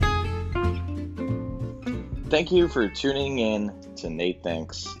Thank you for tuning in to Nate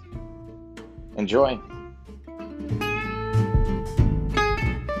Thinks. Enjoy.